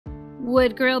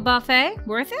Wood Grill Buffet,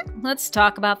 worth it? Let's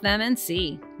talk about them and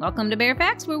see. Welcome to Bear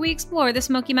Facts, where we explore the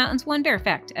Smoky Mountains one bear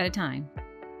fact at a time.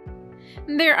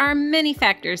 There are many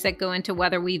factors that go into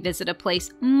whether we visit a place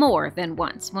more than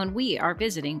once when we are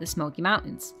visiting the Smoky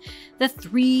Mountains. The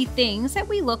three things that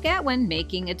we look at when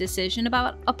making a decision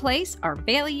about a place are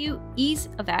value, ease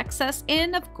of access,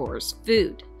 and of course,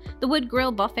 food. The Wood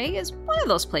Grill Buffet is one of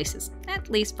those places,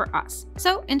 at least for us.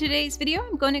 So in today's video,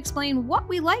 I'm going to explain what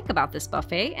we like about this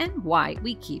buffet and why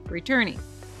we keep returning.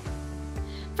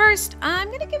 First, I'm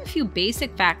going to give a few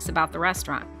basic facts about the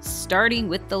restaurant, starting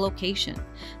with the location.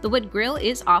 The Wood Grill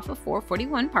is off of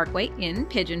 441 Parkway in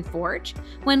Pigeon Forge.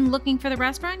 When looking for the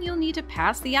restaurant, you'll need to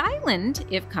pass the island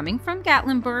if coming from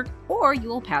Gatlinburg, or you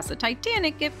will pass the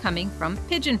Titanic if coming from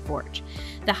Pigeon Forge.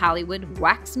 The Hollywood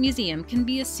Wax Museum can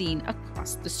be seen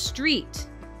across the street.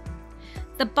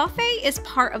 The buffet is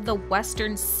part of the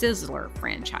Western Sizzler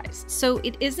franchise, so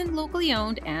it isn't locally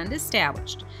owned and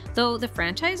established. Though the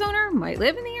franchise owner might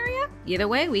live in the area, either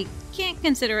way, we can't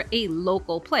consider it a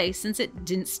local place since it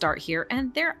didn't start here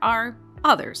and there are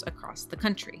others across the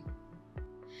country.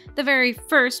 The very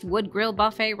first Wood Grill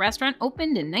Buffet restaurant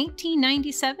opened in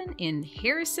 1997 in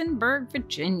Harrisonburg,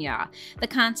 Virginia. The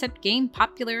concept gained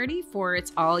popularity for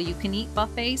its all-you-can-eat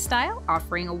buffet style,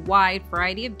 offering a wide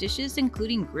variety of dishes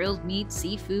including grilled meat,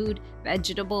 seafood,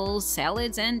 vegetables,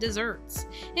 salads, and desserts.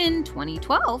 In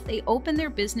 2012, they opened their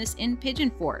business in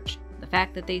Pigeon Forge. The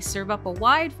fact that they serve up a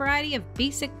wide variety of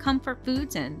basic comfort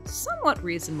foods and somewhat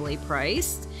reasonably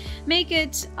priced make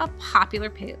it a popular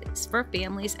place for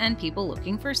families and people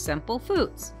looking for simple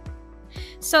foods.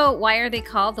 So why are they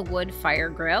called the Wood Fire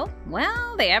Grill?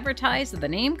 Well, they advertise that the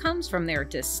name comes from their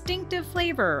distinctive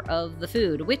flavor of the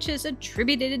food, which is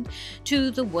attributed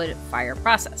to the wood fire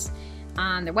process.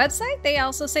 On their website, they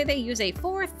also say they use a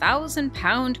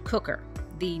 4,000-pound cooker.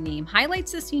 The name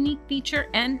highlights this unique feature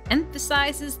and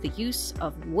emphasizes the use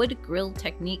of wood grill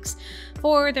techniques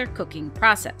for their cooking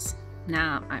process.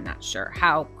 Now, I'm not sure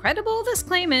how credible this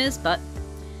claim is, but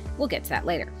we'll get to that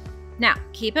later. Now,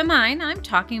 keep in mind, I'm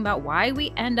talking about why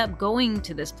we end up going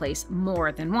to this place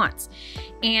more than once.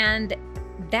 And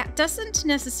that doesn't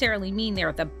necessarily mean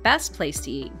they're the best place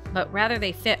to eat, but rather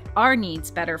they fit our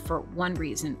needs better for one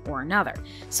reason or another.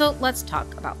 So let's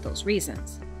talk about those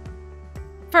reasons.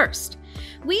 First,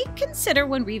 we consider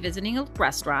when revisiting a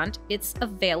restaurant its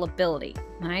availability.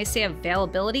 When I say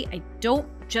availability, I don't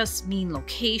just mean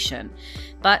location,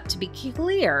 but to be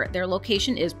clear, their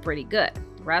location is pretty good.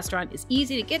 The restaurant is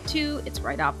easy to get to, it's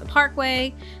right off the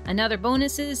parkway. Another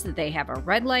bonus is that they have a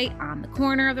red light on the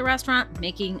corner of the restaurant,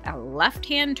 making a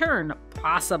left-hand turn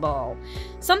possible.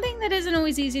 Something that isn't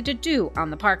always easy to do on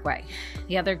the parkway.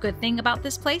 The other good thing about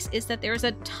this place is that there's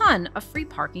a ton of free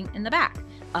parking in the back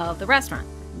of the restaurant,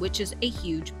 which is a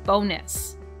huge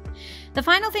bonus. The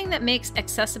final thing that makes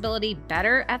accessibility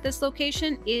better at this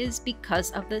location is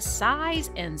because of the size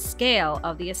and scale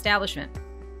of the establishment.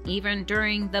 Even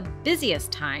during the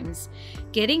busiest times,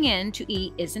 getting in to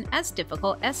eat isn't as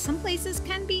difficult as some places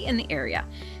can be in the area.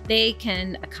 They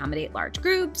can accommodate large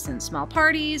groups and small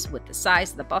parties with the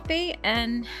size of the buffet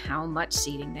and how much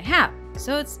seating they have.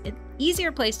 So it's an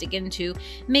easier place to get into,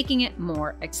 making it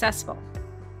more accessible.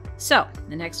 So,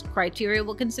 the next criteria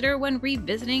we'll consider when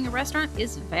revisiting a restaurant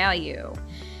is value.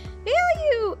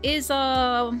 Value is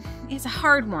a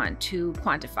hard one to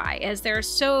quantify as there are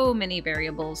so many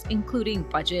variables, including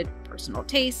budget, personal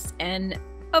tastes, and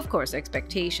of course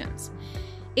expectations.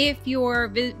 If you're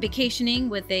vacationing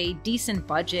with a decent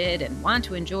budget and want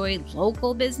to enjoy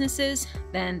local businesses,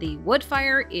 then the Wood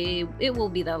Fire, it will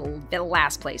be the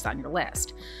last place on your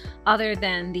list. Other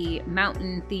than the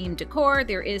mountain-themed decor,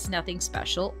 there is nothing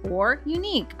special or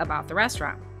unique about the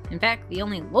restaurant. In fact, the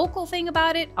only local thing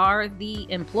about it are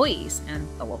the employees and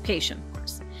the location, of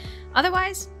course.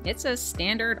 Otherwise, it's a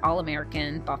standard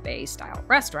all-American buffet-style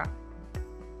restaurant.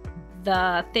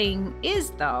 The thing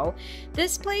is, though,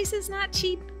 this place is not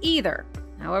cheap either.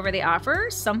 However, they offer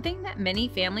something that many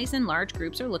families and large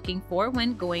groups are looking for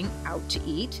when going out to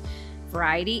eat: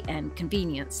 variety and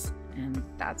convenience, and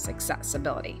that's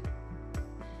accessibility.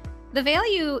 The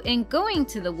value in going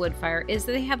to the Wood Fire is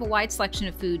that they have a wide selection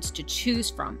of foods to choose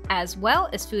from, as well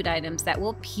as food items that will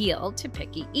appeal to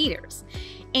picky eaters.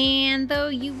 And though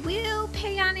you will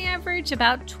pay on average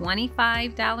about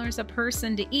 $25 a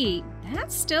person to eat,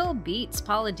 that still beats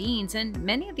Paula Deen's and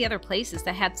many of the other places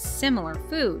that have similar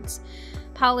foods.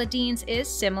 Paula Deen's is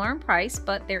similar in price,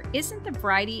 but there isn't the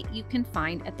variety you can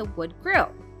find at the Wood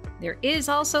Grill. There is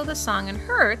also the Song and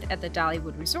Hearth at the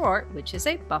Dollywood Resort, which is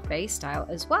a buffet style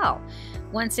as well.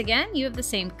 Once again, you have the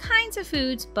same kinds of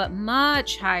foods, but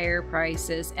much higher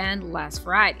prices and less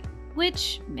variety.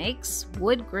 which makes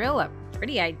Wood Grill a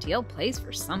pretty ideal place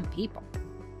for some people.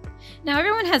 Now,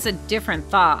 everyone has a different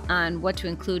thought on what to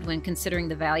include when considering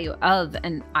the value of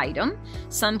an item.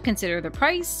 Some consider the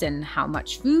price and how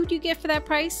much food you get for that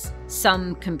price.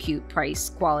 Some compute price,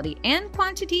 quality, and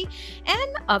quantity,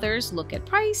 and others look at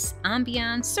price,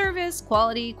 ambiance, service,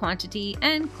 quality, quantity,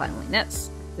 and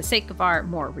cleanliness. For the sake of our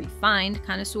more refined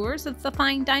connoisseurs of the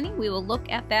fine dining, we will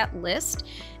look at that list,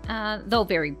 though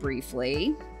very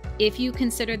briefly. If you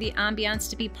consider the ambiance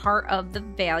to be part of the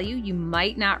value, you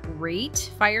might not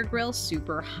rate Fire Grill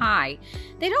super high.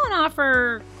 They don't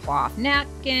offer cloth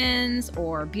napkins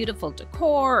or beautiful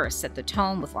decor or set the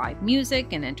tone with live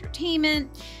music and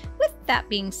entertainment. With that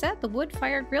being said, the Wood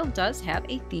Fire Grill does have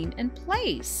a theme in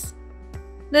place.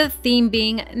 The theme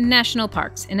being national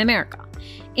parks in America.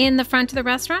 In the front of the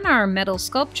restaurant are metal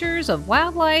sculptures of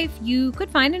wildlife you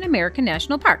could find in American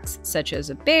national parks, such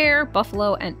as a bear,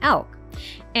 buffalo, and elk.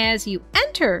 As you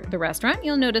enter the restaurant,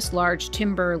 you'll notice large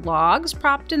timber logs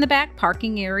propped in the back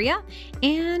parking area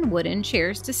and wooden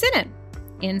chairs to sit in.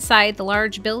 Inside the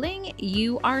large building,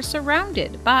 you are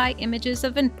surrounded by images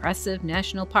of impressive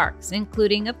national parks,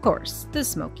 including, of course, the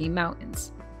Smoky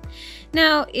Mountains.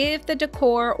 Now, if the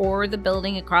decor or the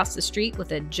building across the street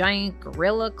with a giant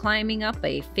gorilla climbing up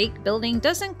a fake building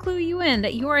doesn't clue you in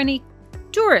that you are in a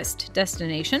tourist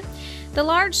destination, the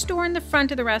large store in the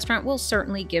front of the restaurant will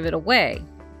certainly give it away.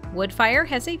 Woodfire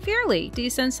has a fairly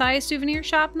decent-sized souvenir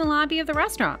shop in the lobby of the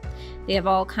restaurant. They have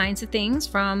all kinds of things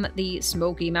from the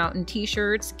Smoky Mountain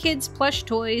t-shirts, kids' plush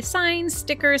toys, signs,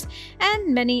 stickers,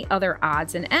 and many other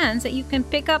odds and ends that you can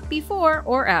pick up before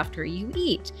or after you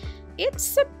eat. It's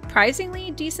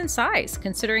surprisingly decent size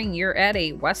considering you're at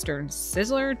a Western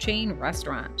Sizzler chain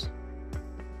restaurant.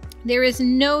 There is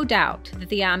no doubt that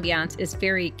the ambiance is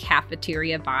very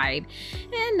cafeteria vibe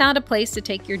and not a place to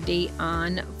take your date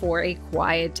on for a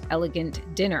quiet, elegant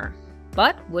dinner.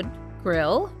 But Wood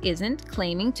Grill isn't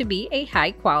claiming to be a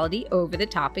high-quality,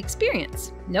 over-the-top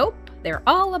experience. Nope, they're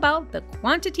all about the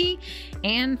quantity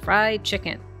and fried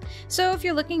chicken. So if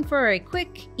you're looking for a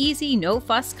quick, easy,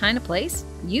 no-fuss kind of place,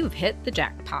 you've hit the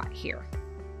jackpot here.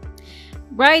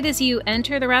 Right as you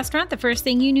enter the restaurant, the first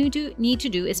thing you need to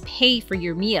do is pay for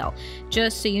your meal.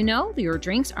 Just so you know, your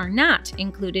drinks are not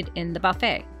included in the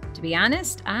buffet. To be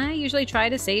honest, I usually try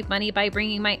to save money by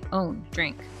bringing my own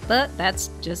drink, but that's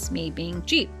just me being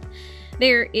cheap.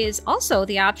 There is also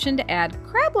the option to add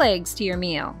crab legs to your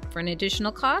meal. For an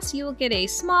additional cost, you will get a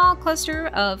small cluster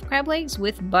of crab legs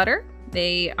with butter.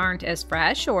 They aren't as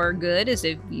fresh or good as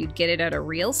if you'd get it at a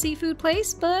real seafood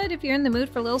place, but if you're in the mood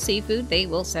for a little seafood, they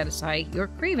will satisfy your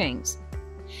cravings.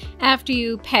 After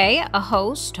you pay, a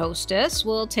hostess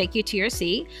will take you to your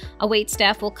seat. A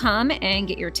waitstaff will come and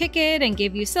get your ticket and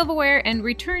give you silverware and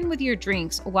return with your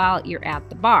drinks while you're at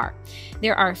the bar.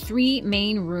 There are 3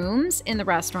 main rooms in the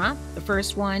restaurant. The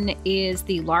first one is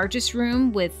the largest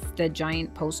room with the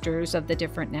giant posters of the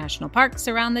different national parks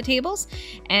around the tables,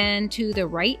 and to the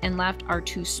right and left are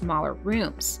 2 smaller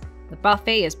rooms. The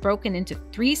buffet is broken into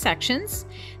 3 sections.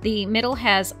 The middle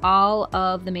has all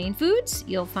of the main foods.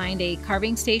 You'll find a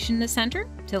carving station in the center.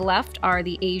 To the left are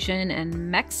the Asian and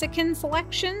Mexican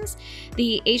selections.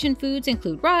 The Asian foods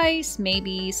include rice,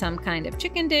 maybe some kind of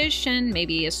chicken dish, and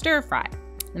maybe a stir fry.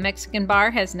 The Mexican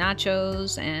bar has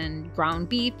nachos and ground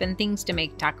beef and things to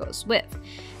make tacos with.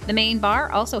 The main bar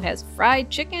also has fried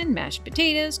chicken, mashed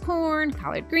potatoes, corn,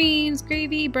 collard greens,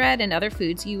 gravy, bread, and other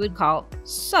foods you would call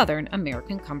Southern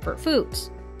American comfort foods.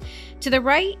 To the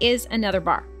right is another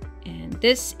bar, and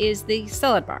this is the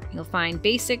salad bar. You'll find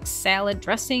basic salad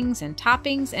dressings and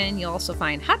toppings, and you'll also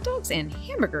find hot dogs and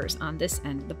hamburgers on this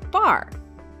end of the bar.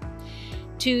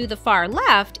 To the far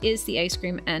left is the ice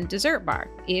cream and dessert bar.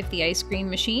 If the ice cream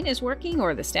machine is working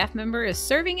or the staff member is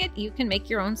serving it, you can make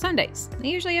your own sundaes. They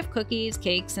usually have cookies,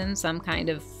 cakes, and some kind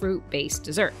of fruit-based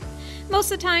dessert.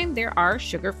 Most of the time, there are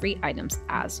sugar-free items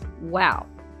as well.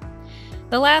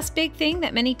 The last big thing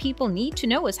that many people need to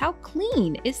know is how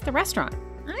clean is the restaurant.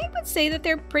 I would say that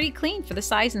they're pretty clean for the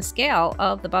size and scale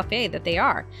of the buffet that they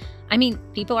are. I mean,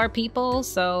 people are people,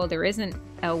 so there isn't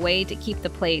a way to keep the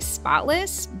place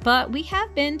spotless, but we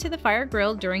have been to the Fire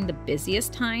Grill during the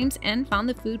busiest times and found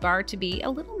the food bar to be a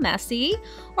little messy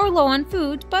or low on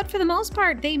food, but for the most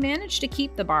part, they managed to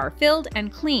keep the bar filled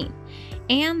and clean.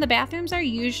 And the bathrooms are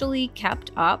usually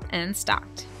kept up and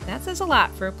stocked. That says a lot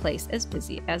for a place as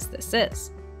busy as this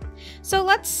is. So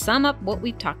let's sum up what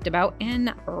we've talked about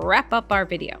and wrap up our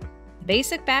video. The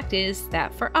basic fact is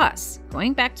that for us,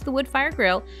 going back to the Wood Fire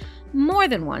Grill more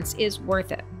than once is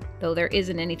worth it. Though there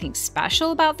isn't anything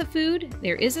special about the food,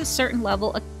 there is a certain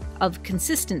level of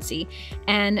consistency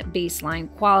and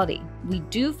baseline quality. We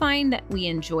do find that we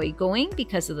enjoy going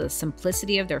because of the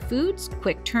simplicity of their foods,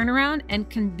 quick turnaround, and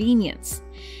convenience.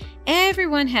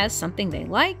 Everyone has something they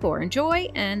like or enjoy,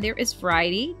 and there is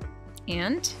variety,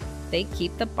 and they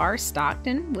keep the bar stocked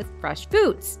and with fresh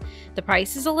foods. The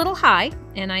price is a little high,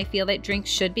 and I feel that drinks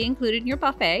should be included in your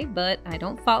buffet, but I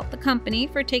don't fault the company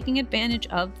for taking advantage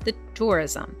of the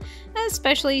tourism,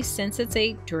 especially since it's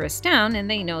a tourist town and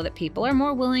they know that people are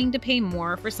more willing to pay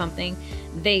more for something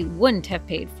they wouldn't have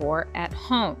paid for at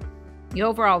home. The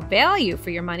overall value for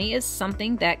your money is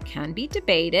something that can be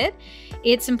debated.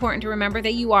 It's important to remember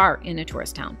that you are in a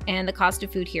tourist town and the cost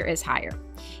of food here is higher.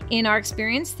 In our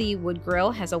experience, the Wood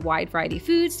Grill has a wide variety of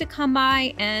foods to come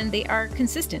by, and they are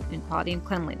consistent in quality and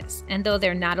cleanliness. And though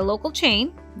they're not a local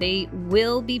chain, they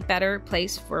will be better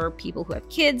placed for people who have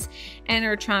kids and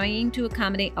are trying to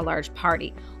accommodate a large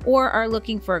party or are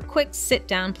looking for a quick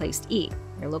sit-down place to eat.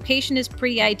 Their location is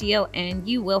pretty ideal, and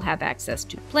you will have access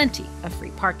to plenty of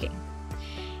free parking.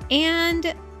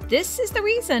 And this is the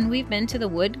reason we've been to the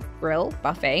Wood Grill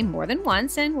buffet more than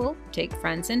once, and we'll take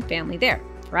friends and family there.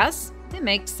 For us, it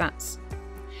makes sense.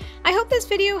 I hope this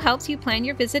video helps you plan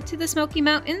your visit to the Smoky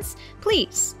Mountains.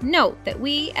 Please note that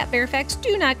we at Fairfax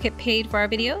do not get paid for our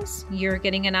videos. You're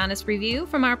getting an honest review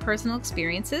from our personal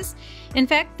experiences. In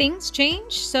fact, things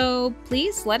change, so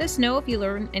please let us know if you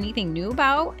learn anything new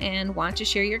about and want to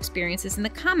share your experiences in the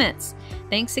comments.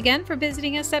 Thanks again for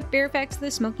visiting us at Fairfax,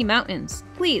 the Smoky Mountains.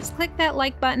 Please click that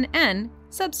like button and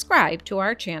subscribe to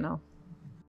our channel.